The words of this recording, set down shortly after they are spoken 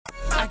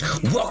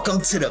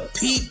Welcome to the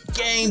Peep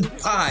Game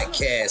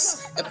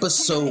Podcast,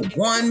 episode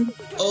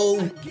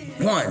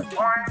 101.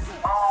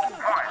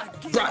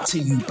 Brought to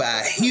you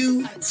by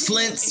Hugh,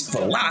 Flynt's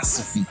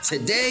Philosophy.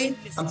 Today,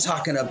 I'm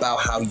talking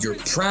about how your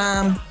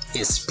prime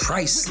is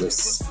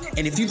priceless.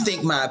 And if you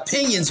think my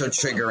opinions are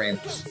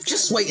triggering,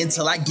 just wait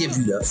until I give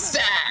you the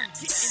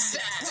facts.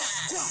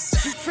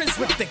 You friends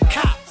with the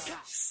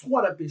cops.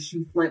 What up, it's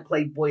Hugh Flynt,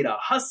 Playboy the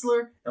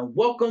Hustler, and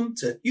welcome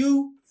to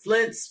Hugh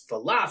Flynt's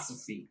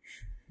Philosophy.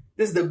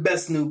 This is the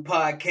best new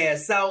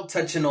podcast out,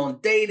 touching on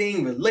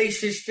dating,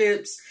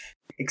 relationships,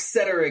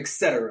 etc.,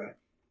 etc.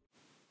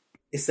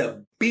 It's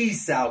a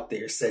beast out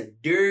there. It's a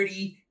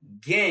dirty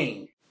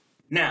game.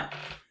 Now,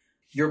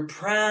 your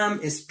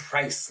prime is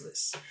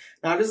priceless.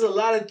 Now, there's a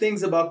lot of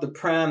things about the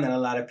prime that a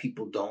lot of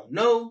people don't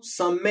know.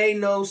 Some may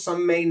know,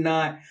 some may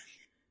not.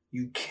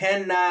 You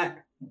cannot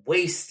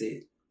waste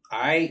it.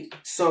 All right?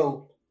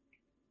 So,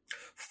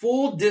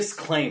 full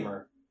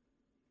disclaimer.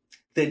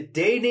 The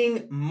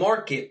dating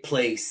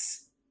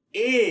marketplace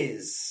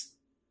is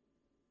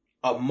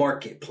a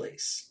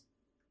marketplace.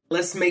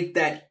 Let's make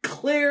that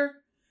clear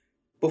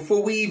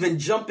before we even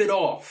jump it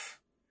off.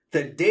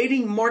 The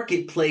dating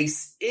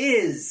marketplace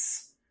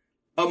is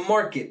a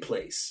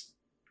marketplace.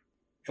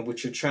 And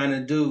what you're trying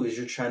to do is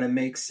you're trying to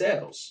make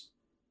sales.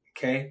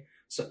 Okay?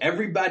 So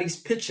everybody's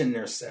pitching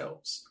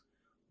themselves.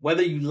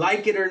 Whether you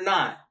like it or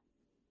not,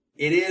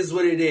 it is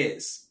what it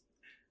is.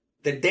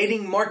 The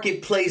dating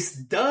marketplace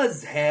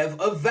does have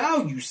a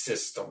value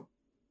system.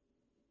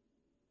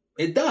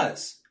 It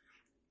does.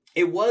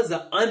 It was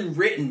an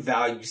unwritten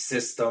value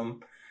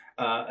system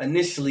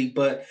initially,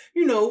 but,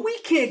 we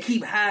can't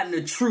keep hiding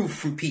the truth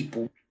from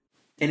people.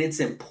 And it's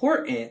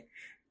important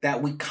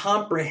that we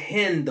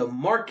comprehend the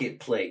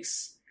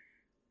marketplace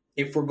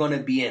if we're going to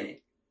be in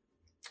it.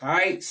 All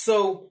right.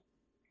 So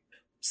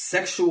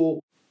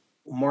sexual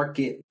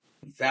market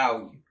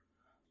value.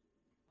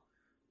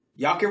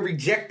 Y'all can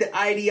reject the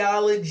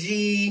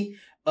ideology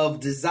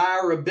of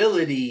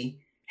desirability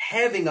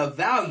having a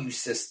value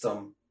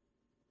system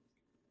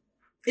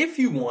if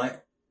you want.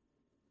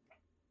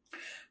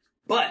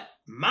 But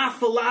my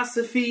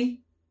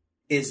philosophy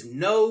is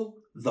know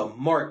the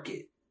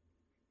market.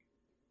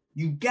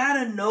 You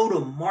gotta know the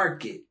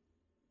market.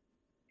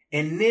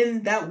 And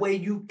then that way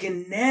you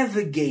can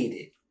navigate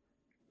it.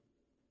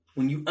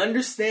 When you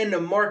understand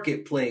the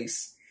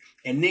marketplace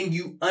and then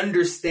you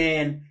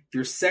understand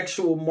your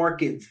sexual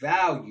market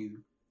value,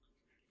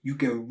 you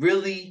can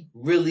really,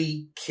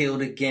 really kill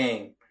the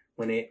game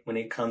when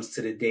it comes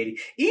to the dating.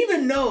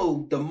 Even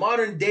though the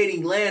modern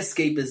dating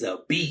landscape is a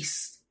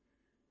beast.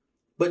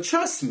 But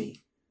trust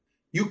me,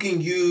 you can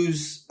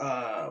use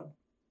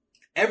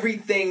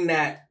everything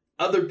that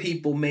other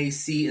people may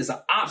see as an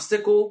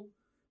obstacle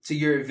to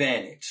your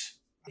advantage.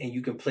 And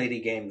you can play the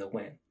game to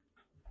win.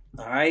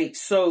 All right,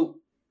 so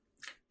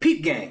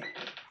Peep game.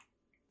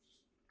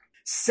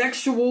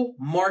 Sexual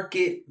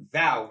market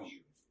value.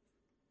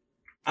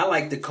 I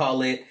like to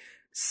call it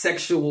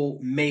sexual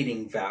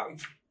mating value.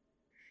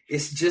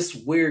 It's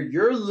just where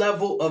your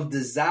level of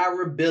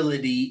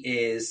desirability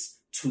is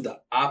to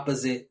the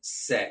opposite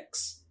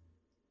sex.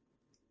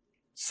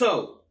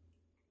 So,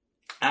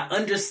 I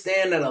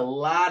understand that a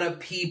lot of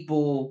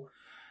people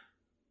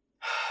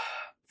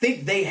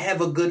think they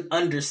have a good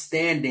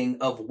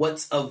understanding of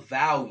what's of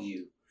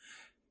value.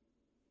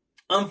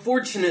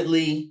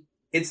 Unfortunately,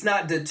 it's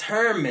not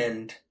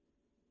determined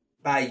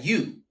by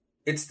you.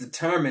 It's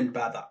determined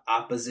by the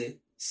opposite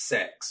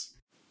sex.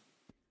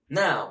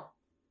 Now,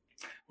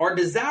 our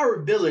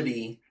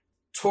desirability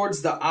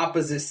towards the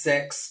opposite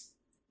sex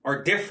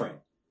are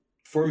different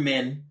for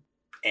men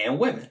and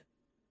women.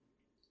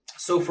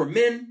 So for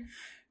men,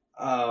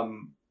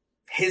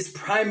 his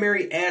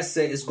primary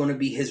asset is going to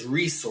be his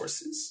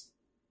resources,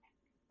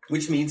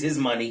 which means his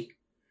money,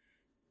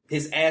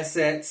 his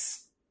assets,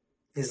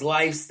 his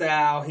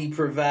lifestyle he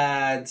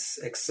provides,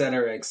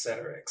 etc.,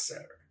 etc.,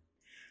 etc.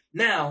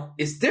 Now,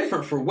 it's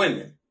different for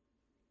women.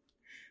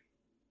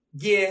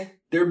 Yeah,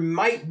 there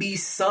might be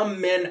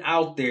some men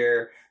out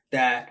there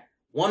that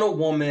want a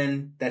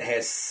woman that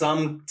has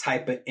some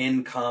type of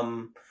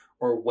income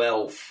or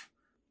wealth.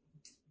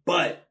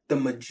 But the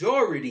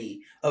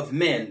majority of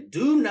men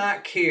do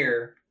not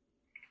care.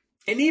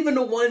 And even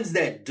the ones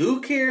that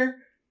do care,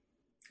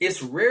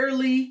 it's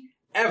rarely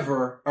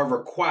ever a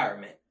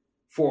requirement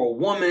for a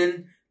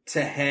woman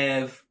to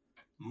have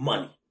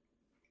money.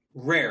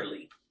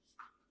 Rarely.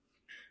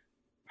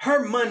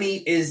 Her money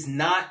is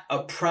not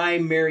a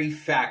primary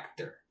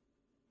factor.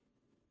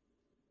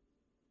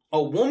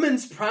 A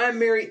woman's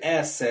primary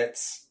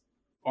assets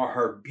are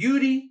her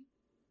beauty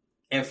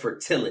and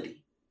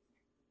fertility.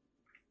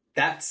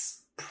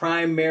 That's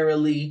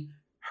primarily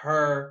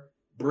her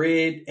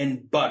bread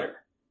and butter.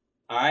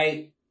 All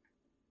right?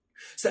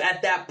 So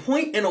at that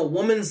point in a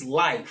woman's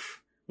life,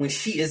 when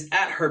she is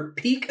at her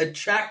peak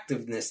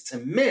attractiveness to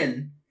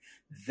men,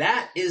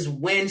 that is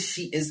when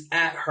she is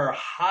at her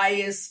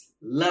highest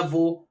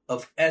level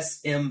of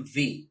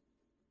SMV.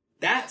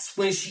 That's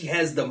when she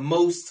has the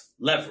most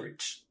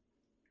leverage.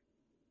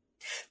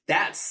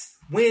 That's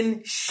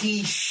when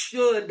she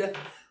should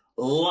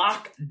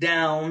lock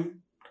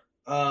down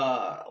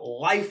a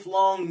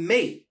lifelong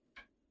mate,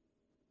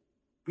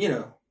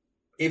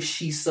 if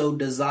she so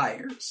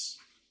desires.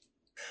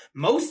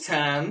 Most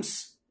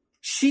times,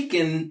 she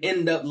can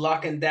end up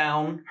locking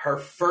down her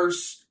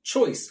first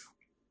choice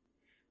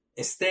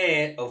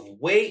instead of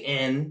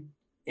waiting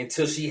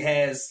until she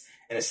has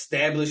an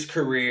established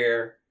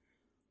career,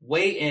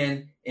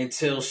 waiting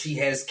until she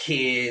has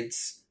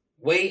kids,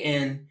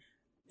 waiting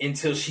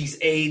until she's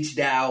aged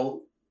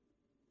out,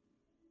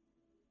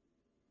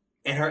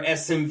 and her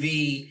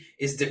SMV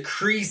is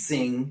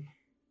decreasing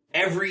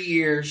every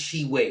year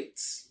she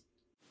waits.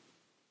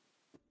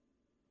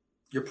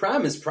 Your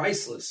prime is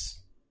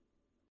priceless.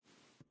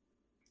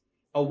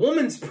 A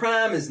woman's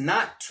prime is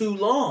not too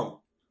long.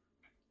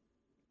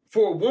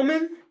 For a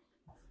woman,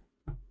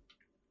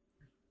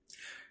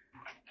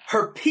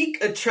 her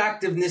peak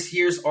attractiveness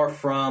years are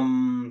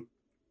from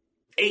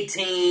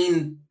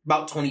 18,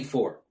 about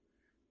 24.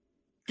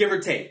 Give or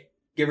take.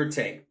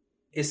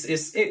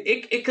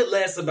 It could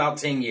last about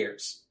 10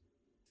 years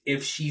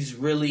if she's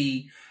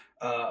really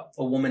a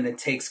woman that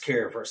takes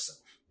care of herself.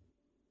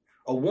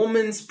 A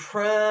woman's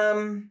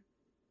prime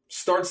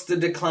starts to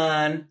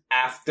decline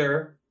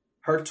after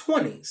her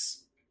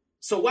 20s.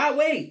 So why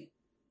wait?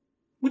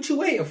 What you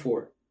waiting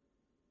for?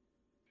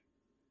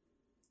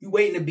 You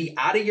waiting to be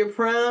out of your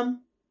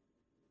prime?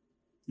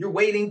 You're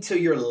waiting till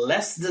you're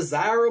less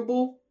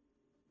desirable?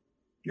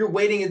 You're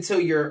waiting until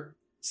your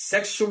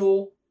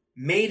sexual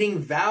mating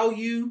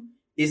value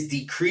is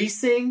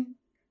decreasing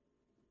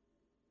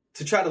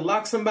to try to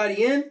lock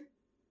somebody in?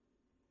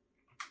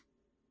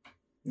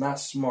 Not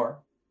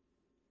smart.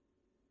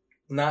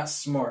 Not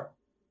smart.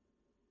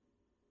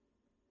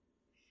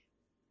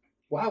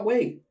 Why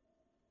wait?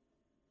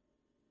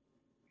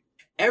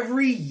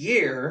 Every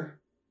year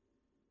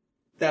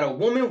that a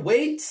woman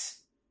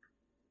waits,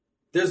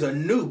 there's a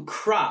new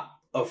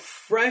crop of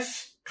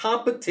fresh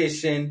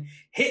competition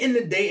hitting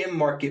the dating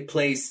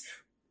marketplace.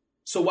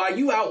 So while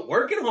you out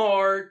working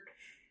hard,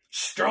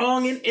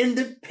 strong and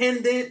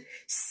independent,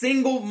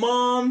 single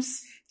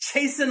moms,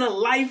 chasing a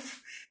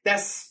life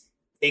that's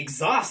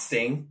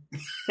exhausting,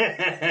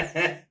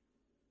 and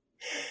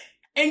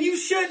you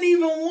shouldn't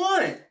even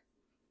want.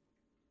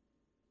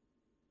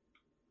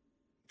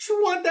 What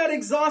you want that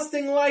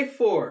exhausting life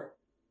for?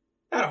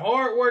 That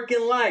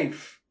hard-working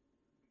life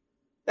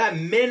that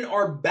men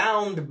are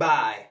bound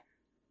by.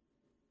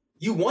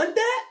 You want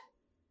that?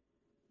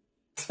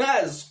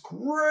 That's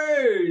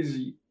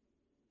crazy.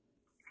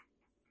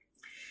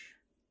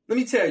 Let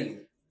me tell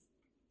you,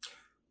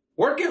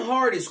 working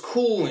hard is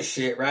cool and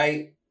shit,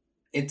 right?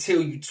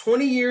 Until you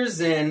 20 years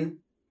in.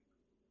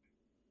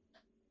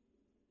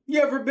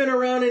 You ever been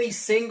around any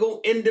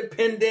single,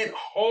 independent,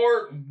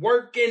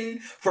 hard-working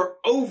for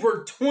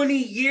over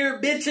 20-year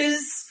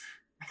bitches?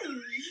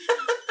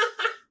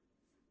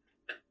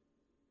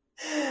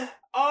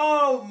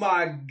 Oh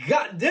my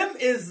God. Them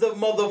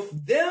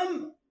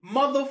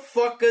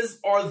motherfuckers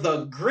are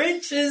the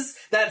Grinches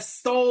that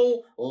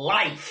stole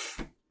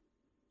life.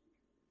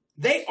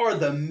 They are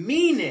the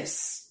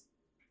meanest,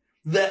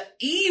 the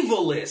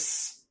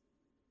evilest,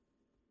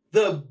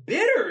 the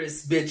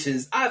bitterest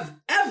bitches I've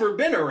ever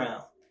been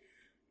around.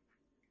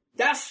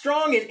 That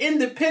strong and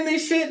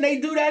independent shit, and they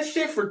do that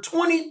shit for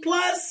 20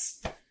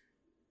 plus.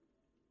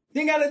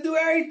 They gotta do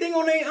everything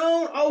on their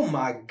own. Oh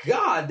my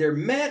God, they're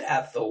mad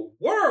at the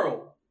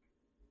world.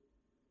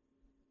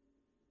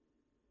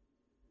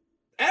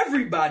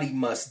 Everybody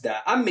must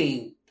die. I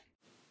mean,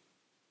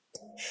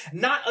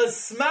 not a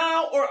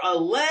smile or a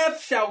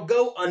laugh shall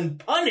go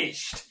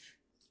unpunished.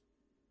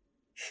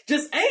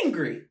 Just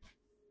angry.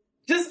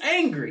 Just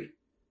angry.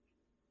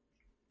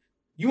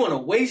 You want to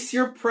waste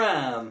your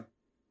prime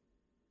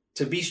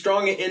to be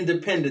strong and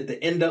independent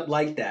to end up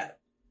like that.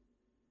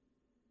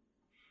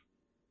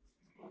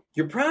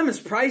 Your prime is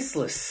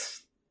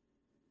priceless.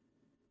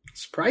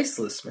 It's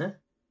priceless, man.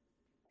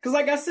 Because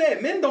like I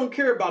said, men don't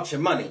care about your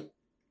money.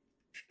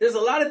 There's a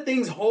lot of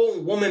things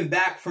holding women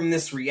back from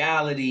this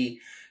reality.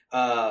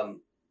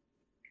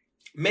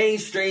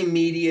 Mainstream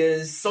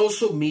medias,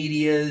 social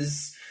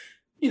medias,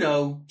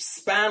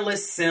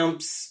 spineless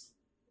simps.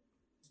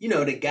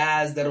 The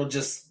guys that'll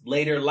just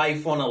lay their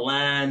life on a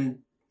line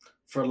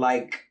for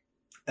like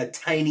a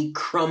tiny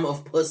crumb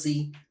of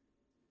pussy.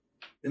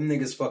 Them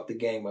niggas fuck the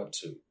game up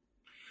too.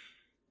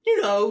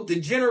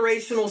 The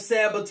generational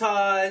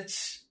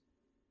sabotage.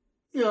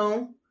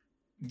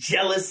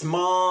 Jealous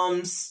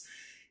moms,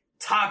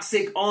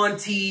 toxic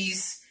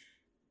aunties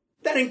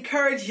that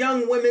encourage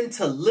young women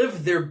to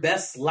live their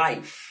best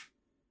life.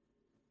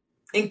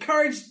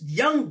 Encourage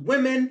young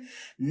women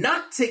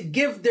not to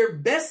give their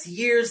best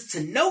years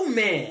to no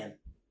man.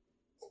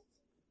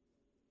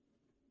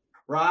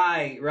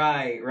 Right.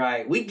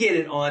 We get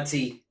it,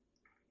 auntie.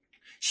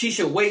 She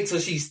should wait till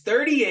she's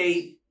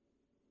 38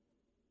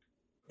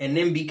 and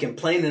then be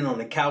complaining on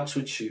the couch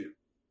with you.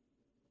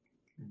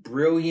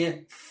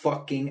 Brilliant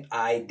fucking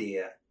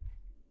idea.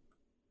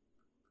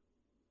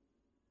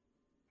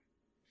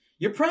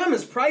 Your prime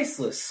is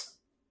priceless.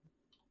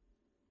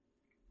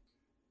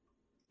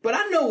 But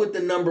I know what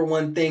the number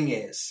one thing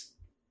is.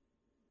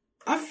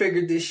 I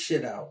figured this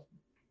shit out.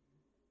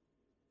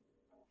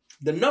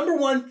 The number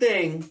one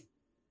thing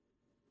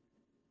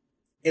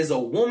is a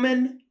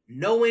woman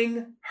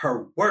knowing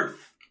her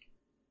worth.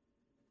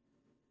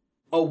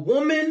 A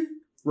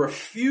woman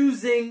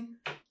refusing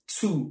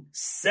to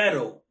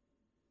settle.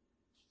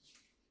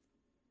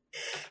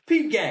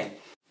 Peep gang.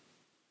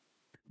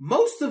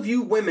 Most of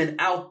you women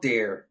out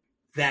there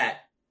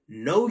that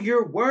know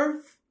your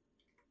worth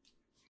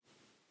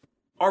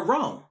are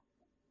wrong.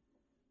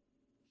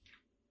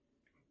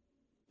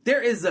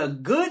 There is a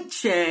great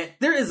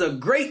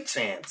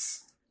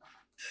chance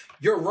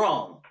you're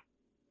wrong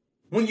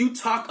when you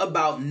talk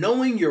about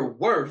knowing your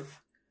worth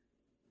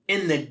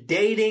in the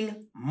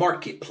dating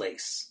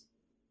marketplace.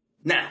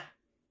 Now,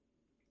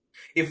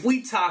 if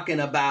we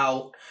talking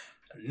about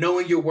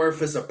knowing your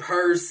worth as a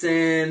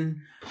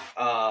person,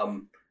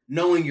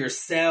 knowing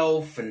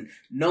yourself and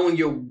knowing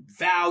your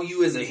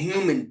value as a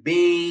human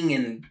being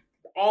and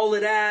all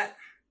of that,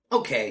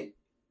 okay,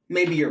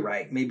 maybe you're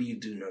right. Maybe you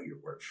do know your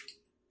worth.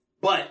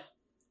 But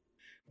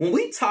when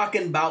we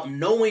talking about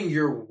knowing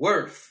your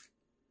worth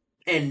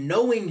and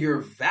knowing your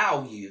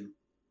value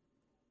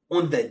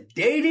on the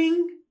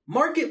dating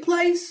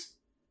marketplace,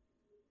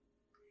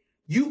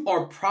 you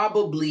are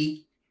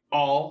probably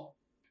all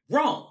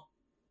wrong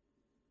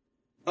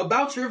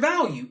about your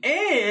value.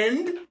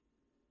 And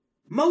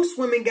most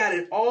women got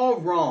it all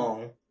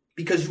wrong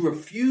because you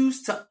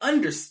refuse to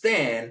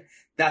understand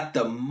that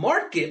the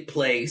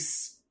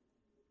marketplace,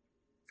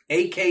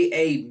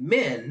 aka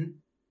men,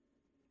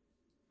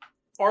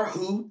 are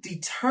who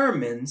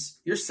determines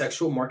your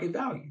sexual market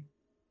value.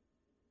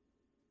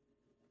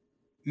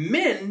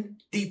 Men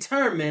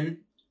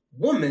determine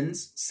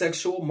women's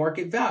sexual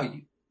market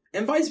value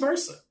and vice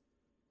versa.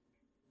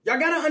 Y'all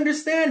gotta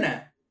understand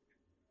that.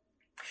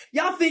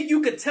 Y'all think you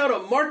could tell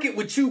the market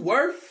what you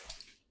worth?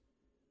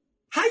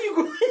 How you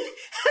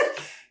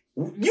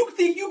go? You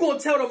think you gonna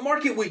tell the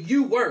market what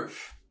you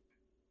worth?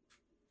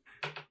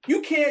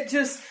 You can't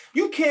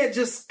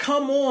just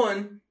come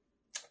on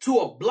to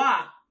a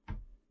block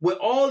with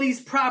all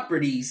these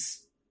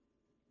properties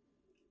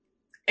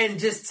and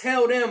just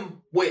tell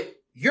them what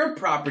your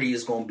property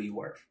is going to be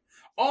worth.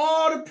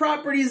 All the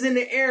properties in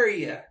the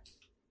area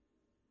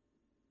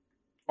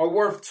are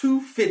worth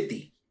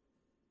 $250.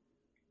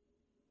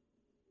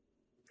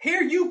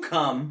 Here you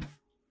come.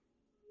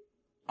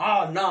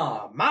 Oh,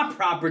 nah, my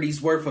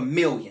property's worth $1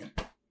 million.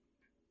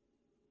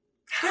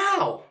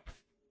 How?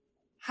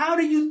 How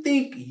do you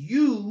think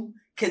you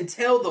can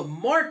tell the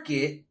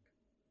market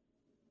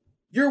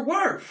your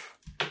worth?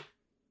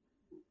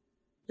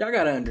 Y'all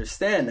gotta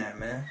understand that,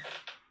 man.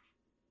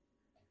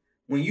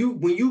 When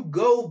you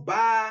go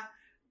buy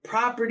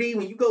property,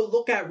 when you go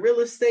look at real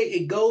estate,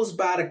 it goes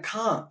by the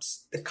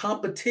comps, the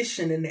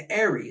competition in the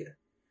area.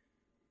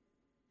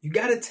 You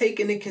gotta take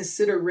into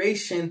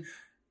consideration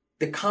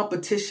the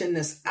competition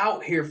that's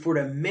out here for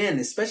the men,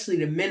 especially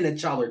the men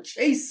that y'all are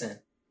chasing.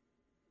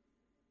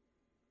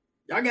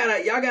 Y'all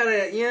gotta,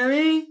 you know what I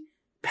mean?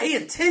 Pay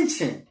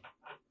attention.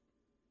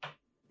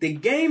 The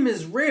game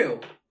is real.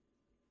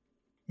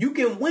 You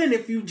can win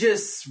if you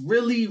just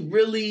really,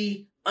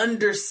 really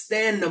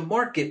understand the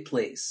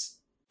marketplace.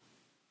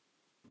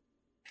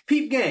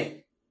 Peep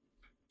gang,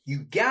 you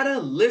gotta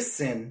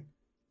listen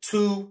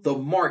to the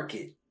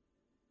market,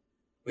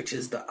 which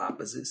is the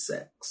opposite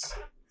sex.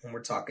 When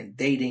we're talking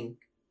dating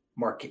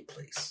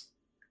marketplace.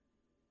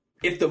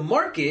 If the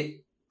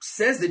market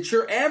says that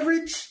you're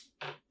average,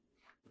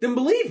 then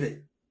believe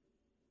it.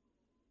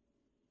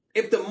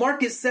 If the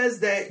market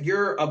says that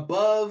you're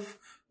above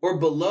or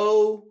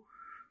below,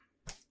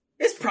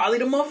 it's probably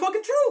the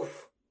motherfucking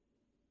truth.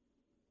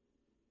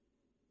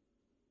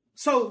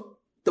 So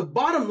the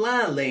bottom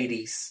line,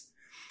 ladies,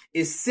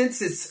 is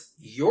since it's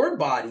your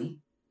body,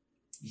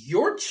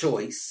 your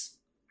choice,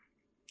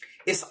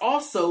 it's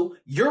also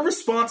your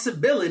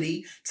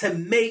responsibility to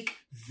make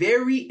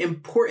very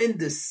important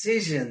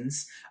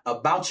decisions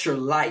about your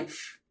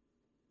life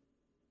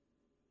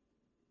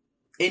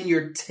in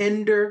your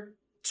tender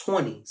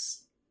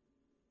 20s.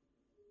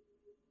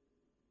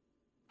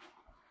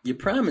 Your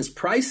prime is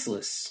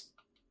priceless.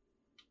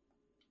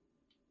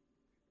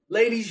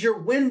 Ladies, your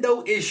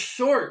window is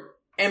short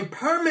and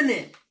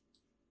permanent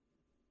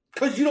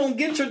because you don't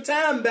get your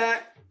time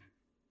back.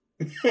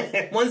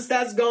 Once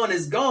that's gone,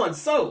 it's gone.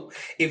 So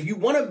if you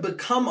want to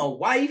become a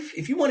wife,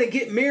 if you want to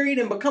get married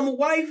and become a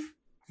wife,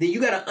 then you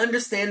got to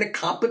understand the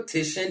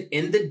competition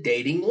in the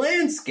dating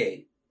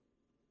landscape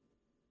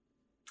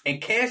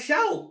and cash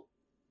out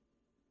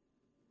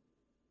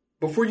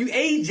before you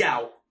age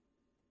out.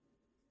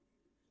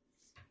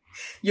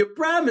 Your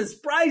prime is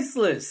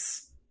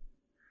priceless.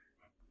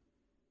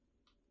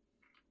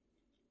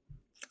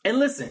 And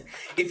listen,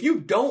 if you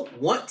don't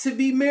want to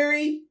be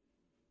married,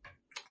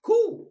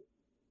 cool.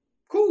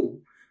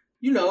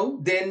 You know,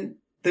 then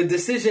the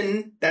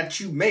decision that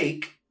you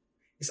make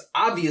is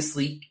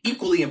obviously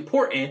equally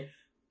important.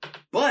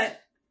 But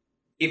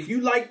if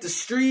you like the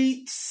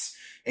streets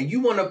and you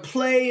want to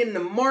play in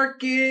the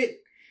market,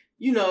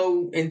 you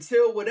know,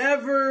 until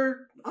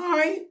whatever, All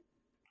right,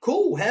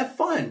 cool, have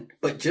fun.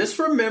 But just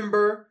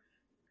remember,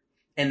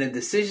 and the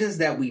decisions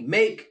that we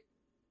make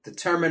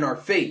determine our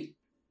fate.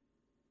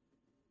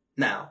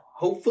 Now,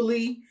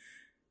 hopefully,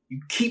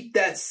 you keep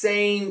that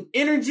same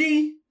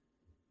energy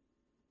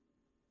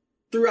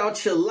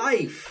throughout your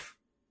life.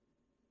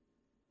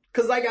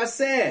 Because like I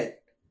said,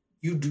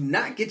 you do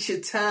not get your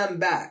time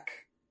back.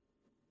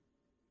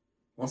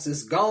 Once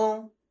it's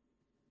gone,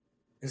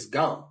 it's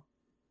gone.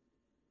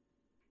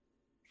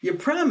 Your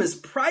prime is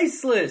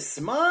priceless,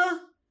 ma.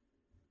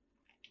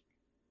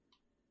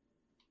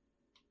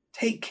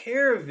 Take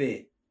care of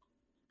it.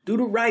 Do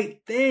the right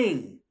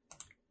thing.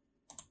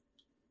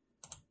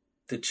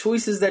 The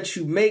choices that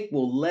you make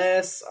will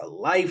last a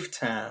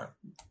lifetime.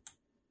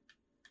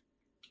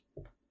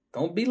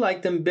 Don't be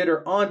like them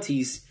bitter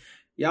aunties.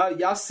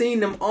 Y'all seen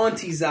them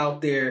aunties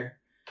out there.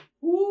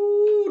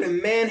 Ooh, the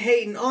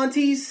man-hating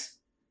aunties.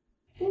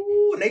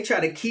 Ooh, and they try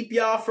to keep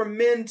y'all from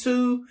men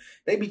too.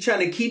 They be trying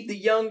to keep the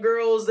young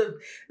girls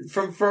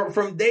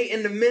from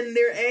dating the men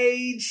their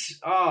age.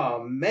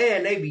 Oh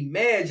man, they be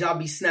mad y'all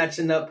be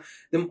snatching up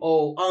them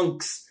old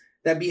unks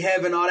that be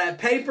having all that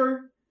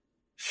paper.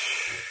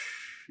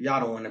 Y'all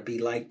don't want to be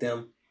like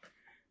them.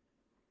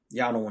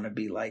 Y'all don't want to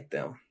be like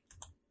them.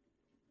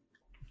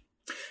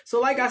 So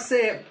like I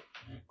said,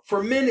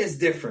 for men it's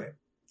different.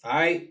 All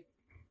right.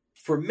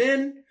 For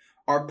men,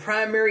 our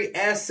primary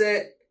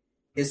asset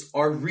is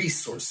our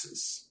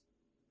resources.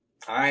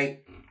 All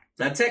right.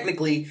 Now,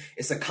 technically,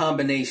 it's a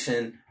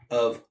combination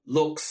of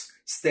looks,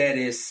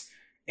 status,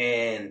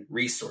 and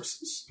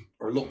resources,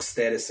 or looks,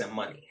 status, and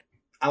money.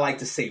 I like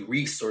to say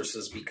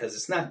resources because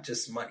it's not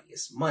just money.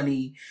 It's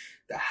money,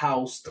 the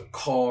house, the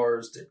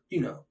cars,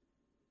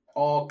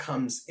 all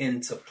comes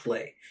into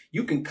play.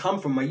 You can come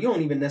from money. You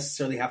don't even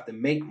necessarily have to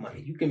make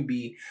money. You can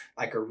be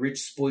like a rich,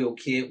 spoiled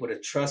kid with a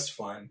trust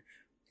fund.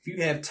 If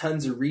you have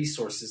tons of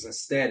resources and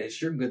status,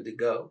 you're good to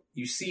go.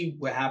 You see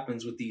what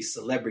happens with these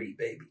celebrity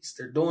babies.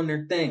 They're doing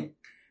their thing.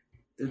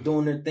 They're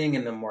doing their thing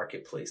in the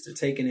marketplace. They're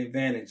taking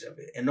advantage of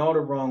it in all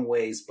the wrong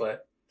ways,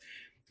 but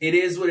it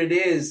is what it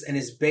is, and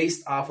it's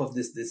based off of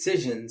the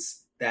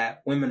decisions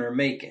that women are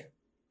making.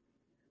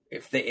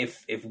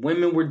 If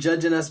women were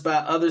judging us by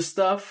other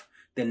stuff,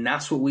 then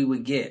that's what we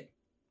would get.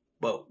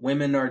 But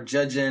women are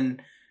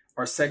judging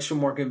our sexual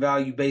market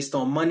value based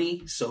on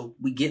money, so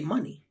we get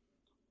money.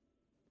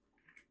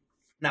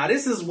 Now,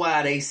 this is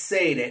why they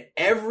say that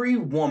every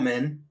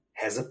woman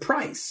has a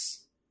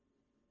price.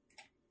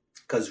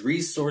 Because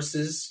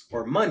resources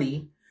or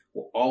money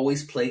will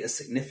always play a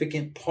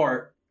significant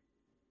part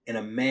in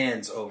a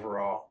man's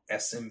overall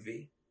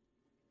SMV.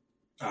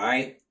 All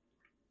right?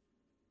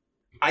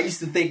 I used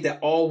to think that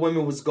all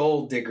women was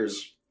gold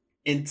diggers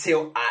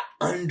until I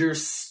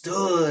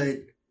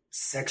understood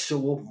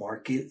sexual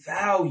market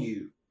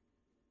value.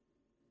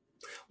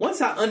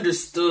 Once I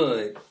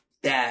understood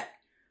that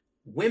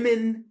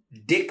women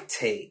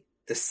dictate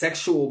the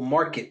sexual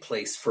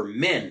marketplace for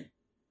men,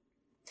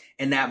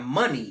 and that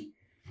money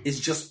is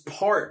just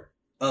part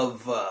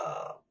of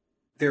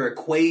their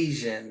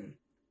equation,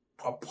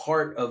 a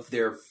part of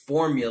their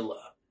formula,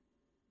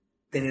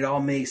 then it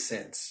all made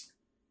sense.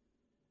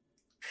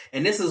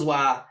 And this is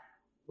why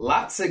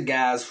lots of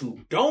guys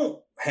who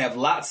don't have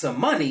lots of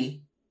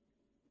money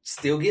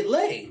still get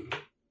laid,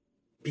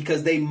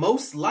 because they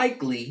most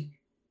likely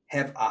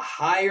have a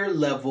higher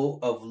level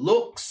of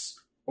looks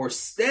or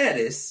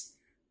status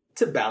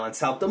to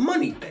balance out the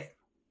money thing.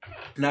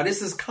 Now,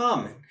 this is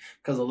common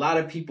because a lot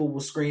of people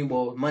will scream,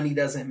 well, money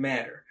doesn't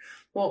matter.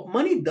 Well,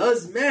 money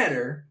does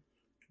matter,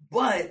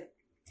 but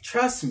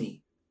trust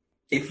me,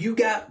 if you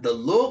got the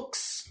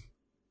looks,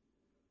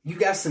 you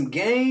got some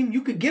game,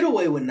 you could get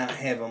away with not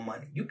having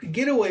money. You could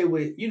get away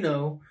with,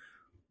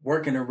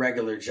 working a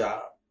regular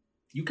job.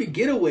 You could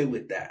get away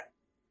with that.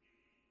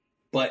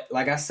 But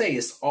like I say,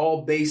 it's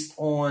all based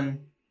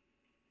on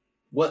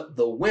what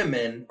the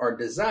women are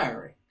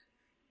desiring.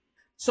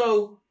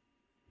 So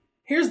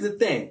here's the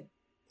thing.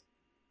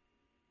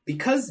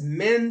 Because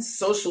men's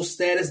social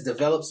status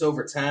develops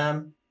over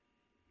time,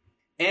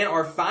 and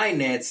our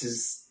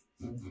finances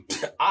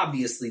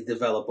obviously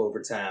develop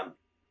over time,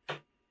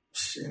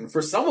 and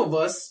for some of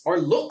us, our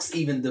looks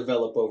even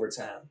develop over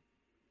time,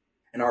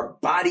 and our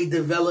body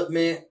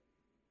development,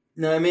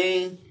 you know what I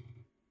mean?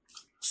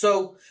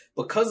 So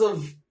because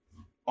of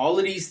all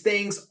of these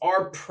things,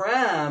 our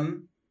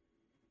prime,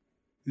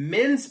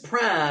 men's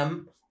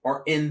prime,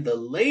 are in the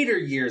later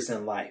years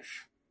in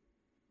life.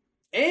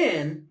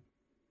 And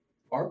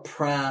our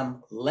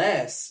prime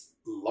lasts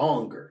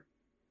longer.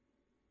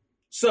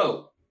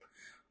 So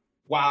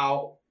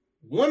while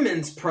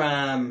women's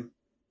prime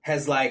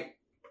has like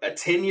a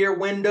 10-year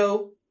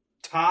window,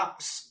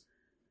 tops,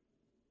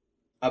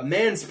 a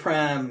man's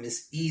prime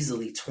is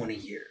easily 20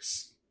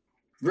 years.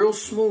 Real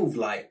smooth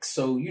like.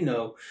 So,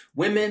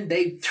 women,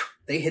 they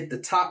hit the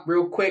top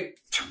real quick,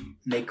 and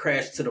they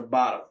crash to the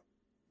bottom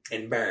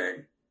and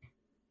burn.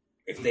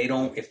 If they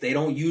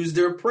don't use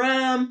their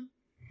prime,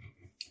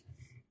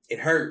 it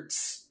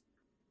hurts.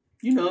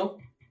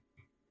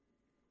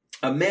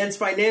 A man's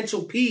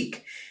financial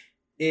peak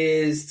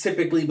is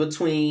typically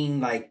between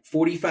like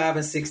 45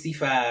 and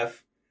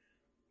 65,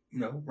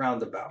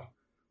 roundabout.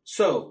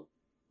 So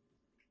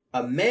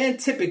a man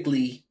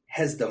typically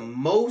has the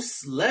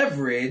most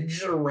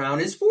leverage around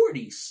his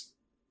 40s.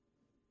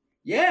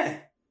 Yeah.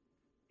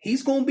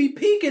 He's going to be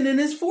peaking in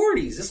his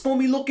 40s. It's going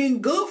to be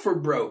looking good for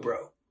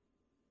bro.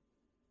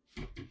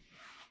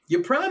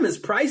 Your prime is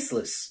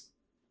priceless.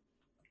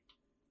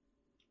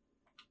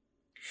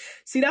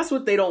 See, that's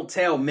what they don't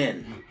tell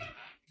men.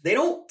 They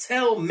don't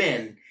tell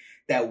men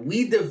that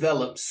we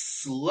develop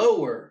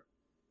slower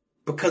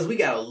because we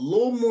got a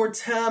little more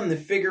time to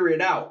figure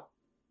it out,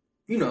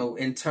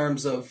 in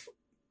terms of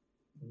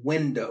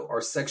window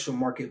or sexual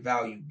market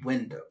value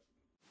window.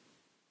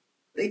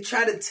 They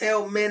try to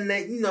tell men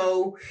that,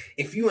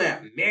 if you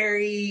ain't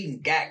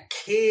married, got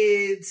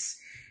kids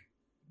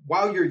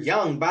while you're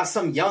young, by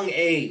some young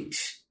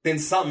age, then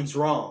something's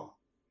wrong.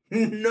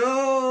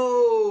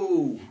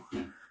 No,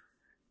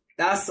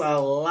 that's a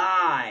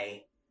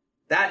lie.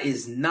 That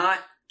is not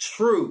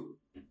true.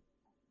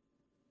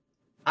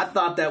 I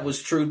thought that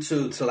was true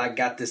too, till I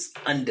got this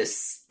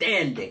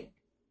understanding.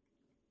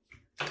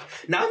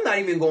 Now, I'm not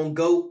even going to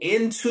go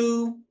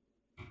into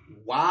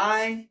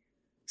why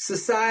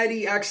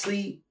society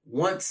actually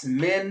wants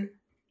men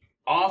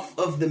off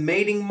of the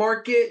mating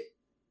market.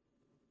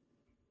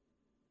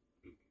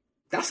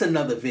 That's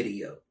another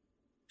video.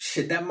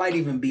 Shit, that might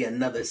even be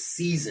another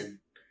season.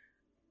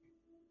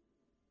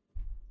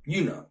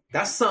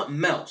 That's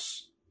something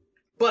else.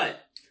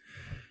 But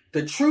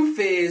the truth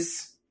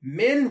is,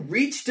 men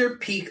reach their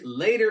peak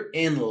later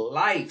in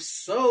life.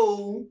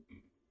 So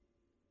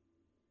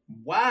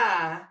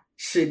why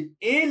should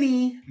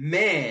any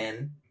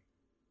man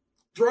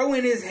throw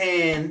in his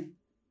hand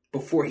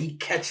before he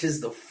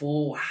catches the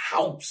full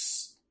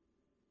house?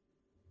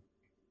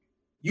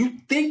 You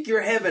think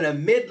you're having a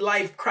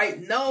midlife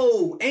crisis?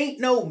 No, ain't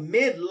no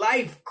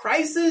midlife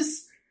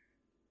crisis.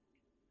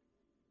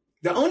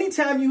 The only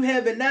time you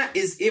having that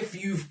is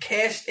if you've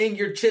cashed in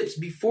your chips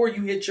before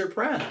you hit your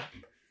prime.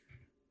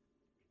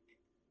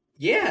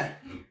 Yeah.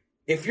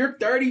 If you're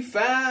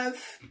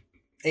 35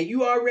 and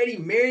you already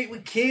married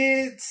with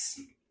kids,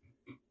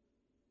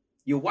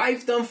 your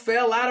wife done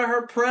fell out of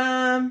her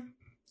prime,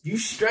 you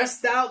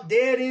stressed out,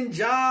 dead end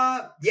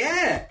job.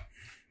 Yeah.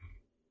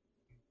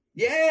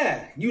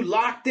 You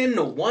locked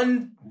into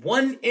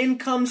one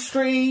income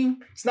stream.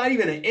 It's not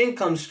even an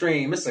income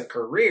stream. It's a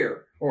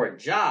career or a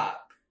job.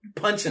 You're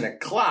punching a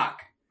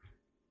clock.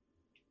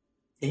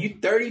 And you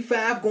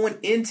 35 going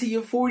into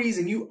your 40s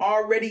and you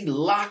already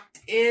locked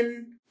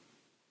in.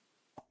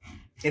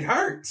 It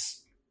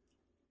hurts.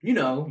 You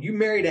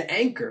married an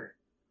anchor.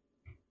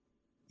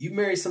 You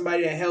married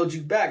somebody that held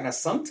you back. Now,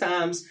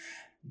 sometimes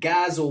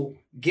guys will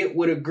get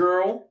with a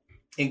girl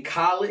in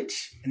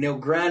college and they'll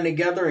grind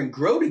together and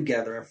grow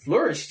together and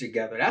flourish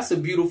together. That's a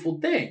beautiful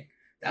thing.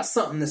 That's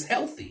something that's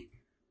healthy.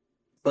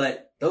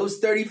 But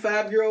those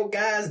 35-year-old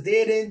guys,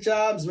 dead-end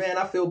jobs, man,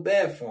 I feel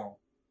bad for them.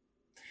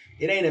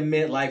 It ain't a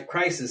midlife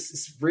crisis.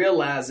 It's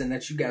realizing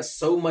that you got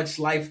so much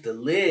life to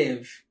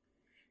live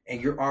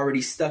and you're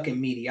already stuck in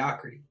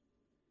mediocrity.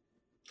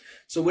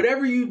 So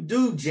whatever you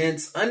do,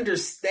 gents,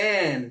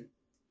 understand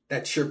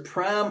that your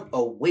prime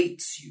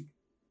awaits you.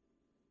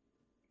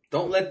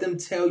 Don't let them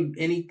tell you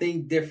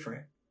anything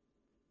different.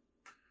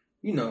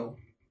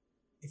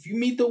 If you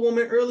meet the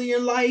woman early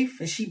in life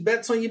and she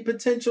bets on your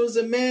potential as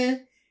a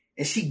man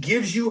and she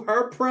gives you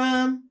her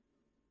prime,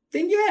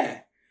 then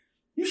yeah,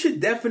 you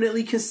should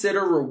definitely consider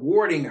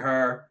rewarding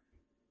her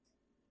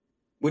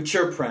with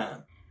your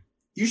prime.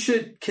 You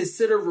should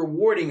consider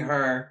rewarding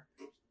her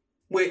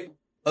with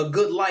a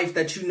good life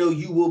that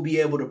you will be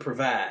able to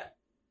provide.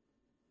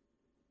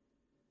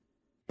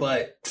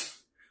 But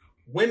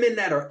women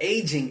that are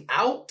aging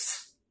out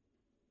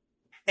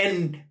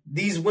and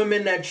these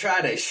women that try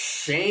to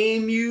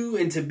shame you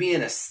into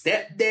being a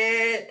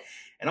stepdad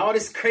and all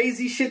this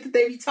crazy shit that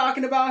they be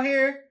talking about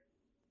here,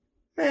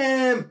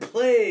 man,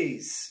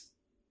 please.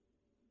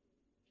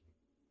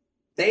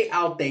 They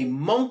out they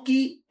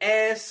monkey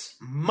ass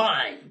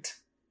mind.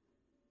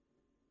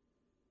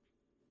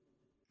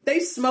 They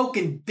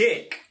smoking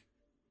dick.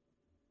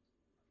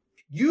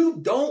 You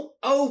don't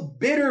owe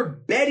bitter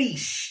Betty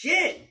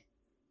shit.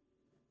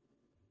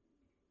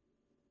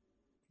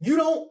 You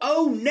don't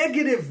owe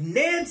negative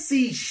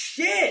Nancy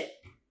shit.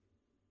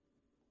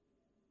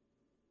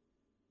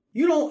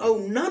 You don't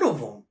owe none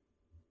of them.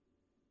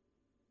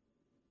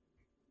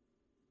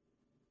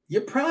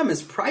 Your prime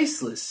is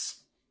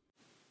priceless.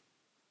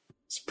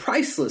 It's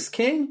priceless,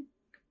 King.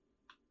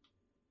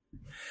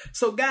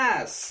 So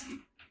guys,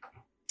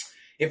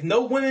 if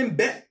no women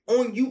bet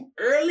on you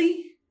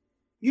early,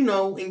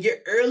 in your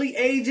early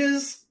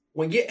ages,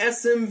 when your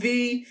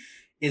SMV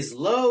is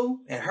low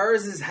and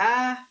hers is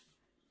high,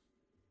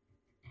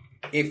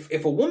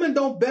 if a woman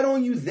don't bet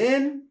on you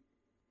then,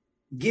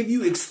 give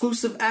you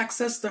exclusive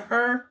access to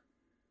her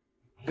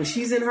when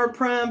she's in her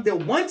prime,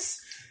 then once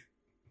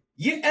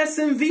your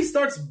SMV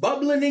starts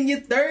bubbling in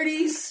your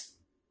 30s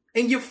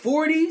and your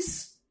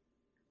 40s,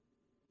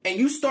 and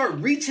you start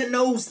reaching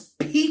those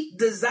peak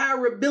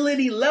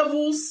desirability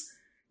levels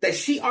that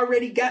she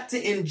already got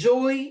to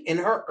enjoy in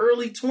her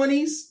early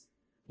 20s,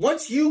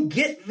 once you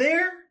get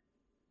there,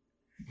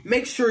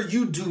 make sure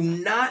you do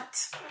not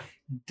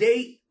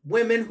date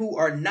women who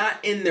are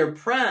not in their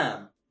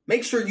prime.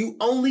 Make sure you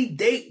only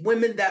date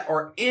women that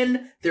are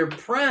in their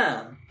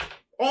prime.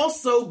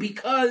 Also,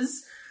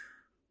 because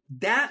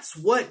that's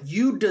what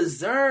you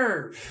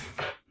deserve.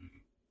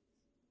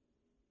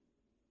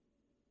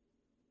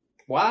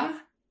 Why?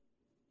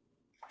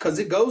 Because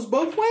it goes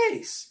both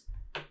ways.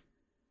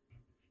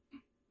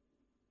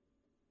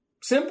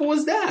 Simple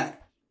as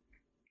that.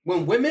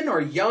 When women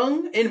are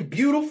young and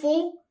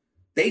beautiful,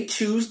 they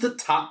choose the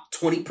top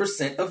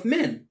 20% of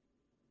men.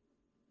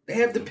 They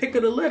have the pick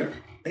of the litter.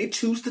 They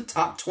choose the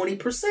top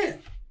 20%.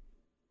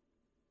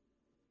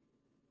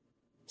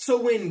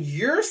 So when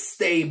you're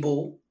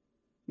stable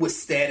with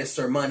status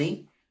or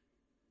money,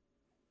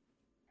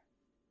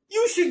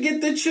 you should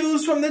get to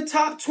choose from the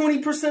top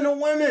 20% of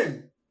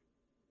women.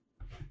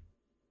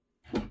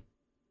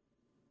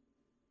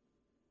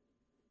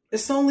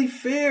 It's only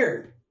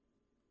fair.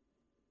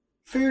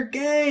 Fair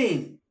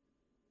game.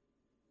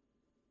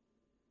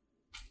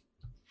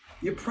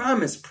 Your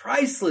promise,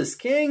 priceless,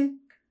 king.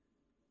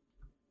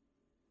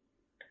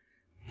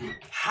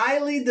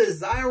 Highly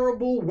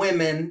desirable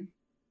women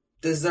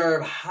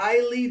deserve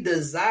highly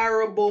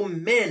desirable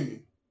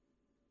men.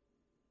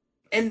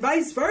 And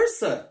vice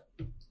versa.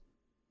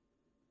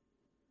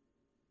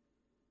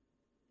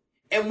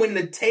 And when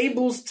the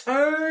tables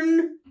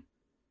turn,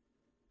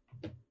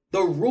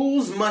 the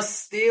rules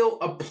must still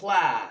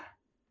apply.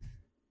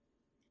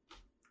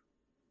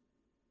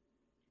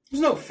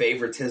 There's no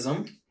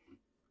favoritism.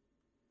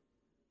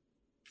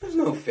 There's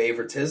no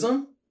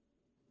favoritism.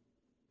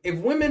 If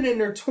women in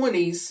their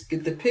 20s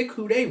get to pick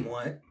who they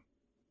want,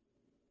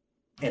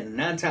 and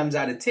 9 times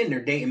out of 10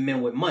 they're dating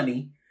men with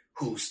money,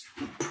 who's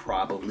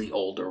probably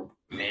older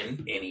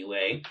men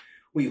anyway.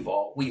 We've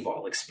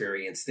all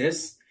experienced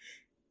this.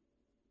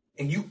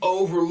 And you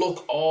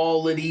overlook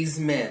all of these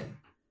men.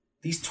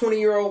 These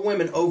 20-year-old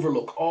women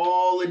overlook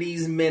all of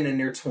these men in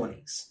their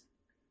 20s.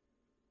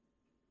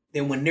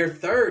 Then when they're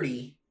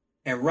 30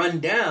 and run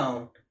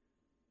down,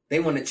 they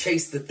want to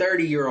chase the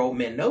 30-year-old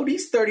men. No,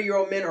 these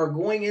 30-year-old men are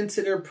going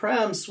into their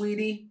prime,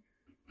 sweetie.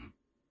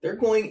 They're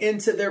going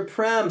into their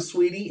prime,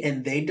 sweetie,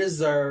 and they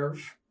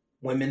deserve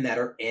women that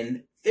are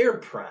in their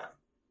prime,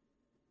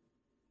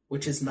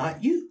 which is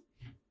not you.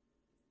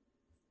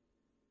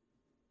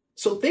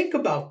 So think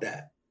about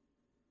that.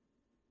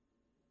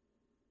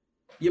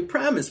 Your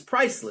prime is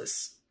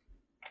priceless.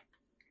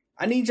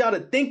 I need y'all to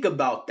think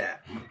about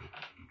that.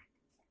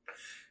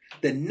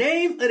 The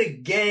name of the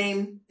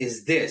game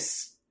is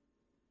this.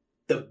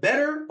 The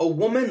better a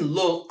woman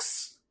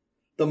looks,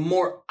 the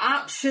more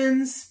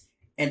options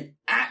and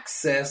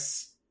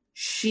access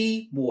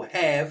she will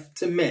have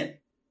to men.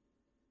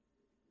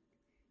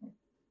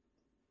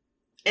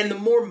 And the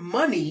more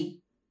money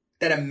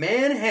that a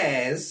man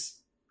has,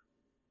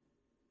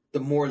 the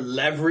more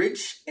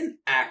leverage and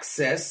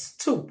access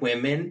to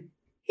women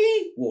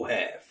he will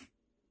have.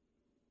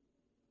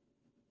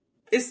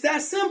 It's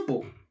that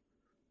simple.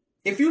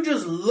 If you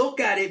just look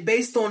at it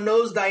based on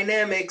those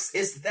dynamics,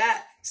 it's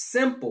that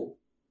simple.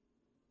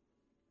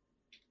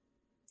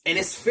 And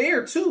it's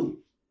fair too.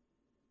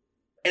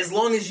 As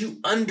long as you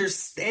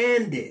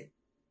understand it.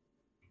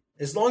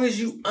 As long as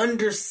you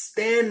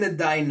understand the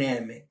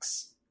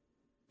dynamics.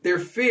 They're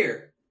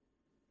fair.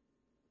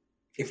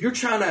 If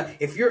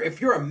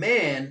you're a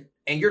man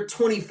and you're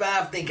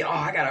 25 thinking, oh,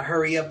 I gotta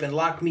hurry up and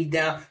lock me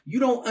down, you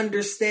don't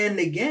understand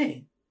the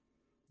game.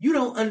 You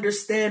don't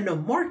understand the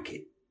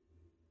market.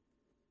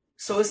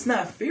 So it's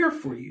not fair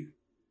for you.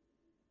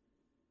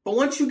 But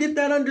once you get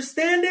that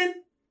understanding,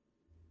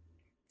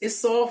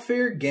 it's all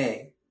fair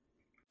game.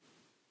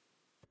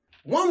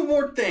 One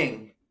more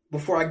thing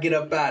before I get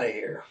up out of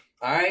here.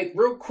 All right,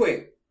 real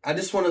quick. I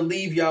just want to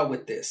leave y'all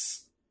with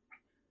this.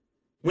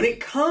 When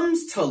it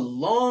comes to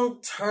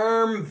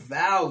long-term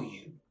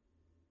value,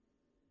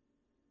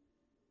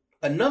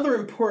 another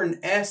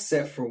important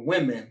asset for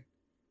women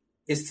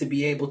is to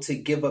be able to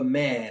give a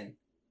man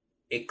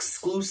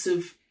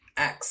exclusive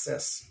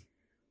access.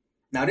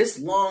 Now, this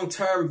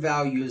long-term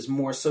value is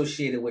more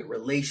associated with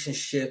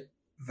relationship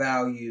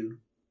value,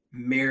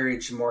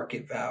 marriage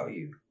market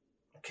value,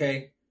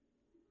 okay?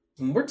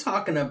 When we're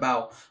talking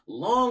about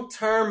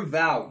long-term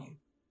value,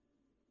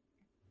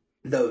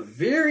 the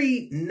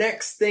very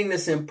next thing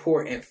that's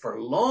important for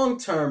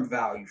long-term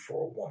value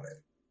for a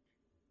woman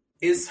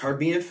is her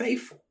being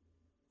faithful.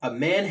 A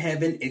man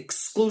having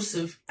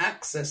exclusive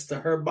access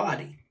to her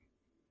body.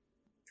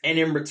 And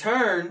in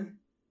return,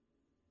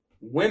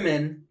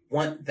 women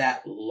want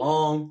that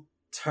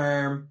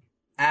long-term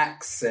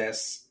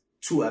access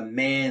to a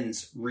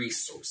man's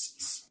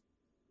resources.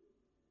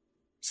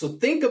 So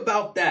think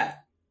about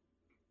that.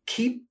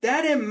 Keep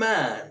that in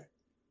mind.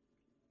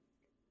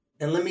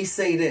 And let me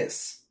say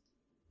this.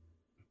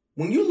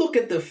 When you look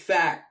at the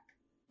fact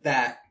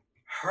that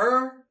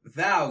her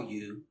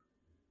value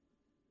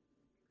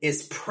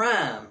is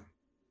prime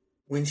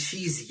when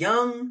she's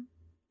young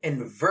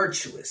and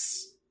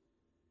virtuous,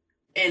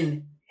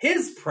 and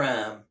His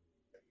prime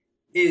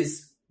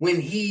is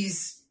when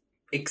he's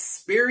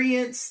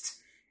experienced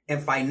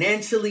and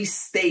financially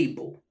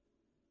stable.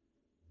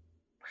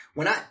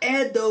 When I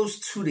add those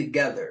two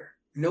together,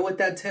 you know what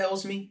that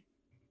tells me?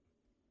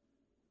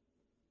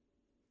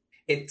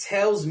 It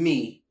tells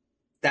me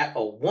that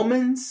a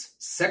woman's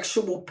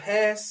sexual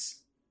past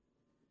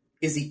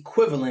is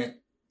equivalent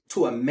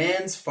to a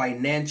man's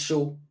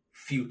financial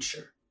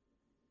future.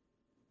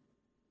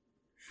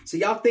 So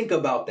y'all think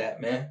about that,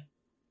 man.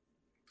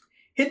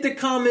 Hit the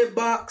comment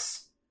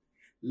box.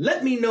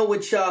 Let me know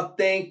what y'all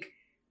think.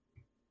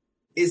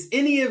 Is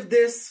any of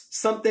this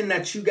something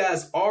that you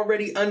guys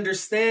already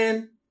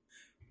understand?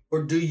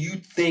 Or do you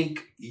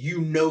think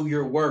you know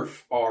your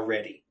worth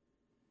already?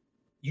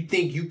 You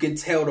think you can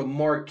tell the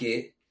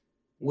market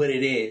what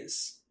it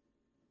is?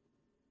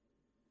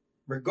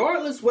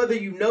 Regardless whether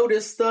you know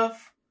this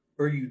stuff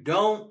or you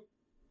don't,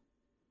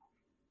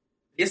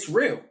 it's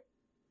real.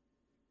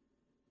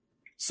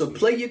 So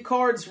play your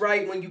cards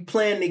right when you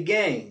playing the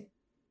game,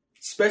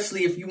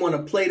 especially if you want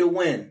to play to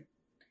win.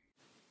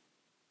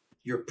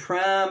 Your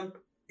prime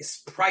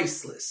is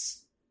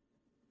priceless.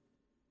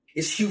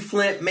 It's Hugh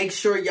Flynt. Make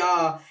sure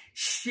y'all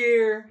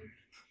share.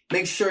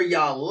 Make sure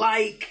y'all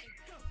like.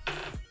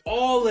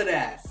 All of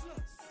that.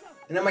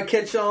 And I'm going to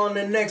catch y'all on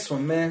the next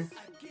one, man.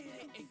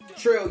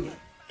 Trillion.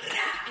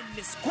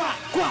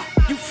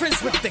 You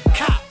friends with the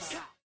cops.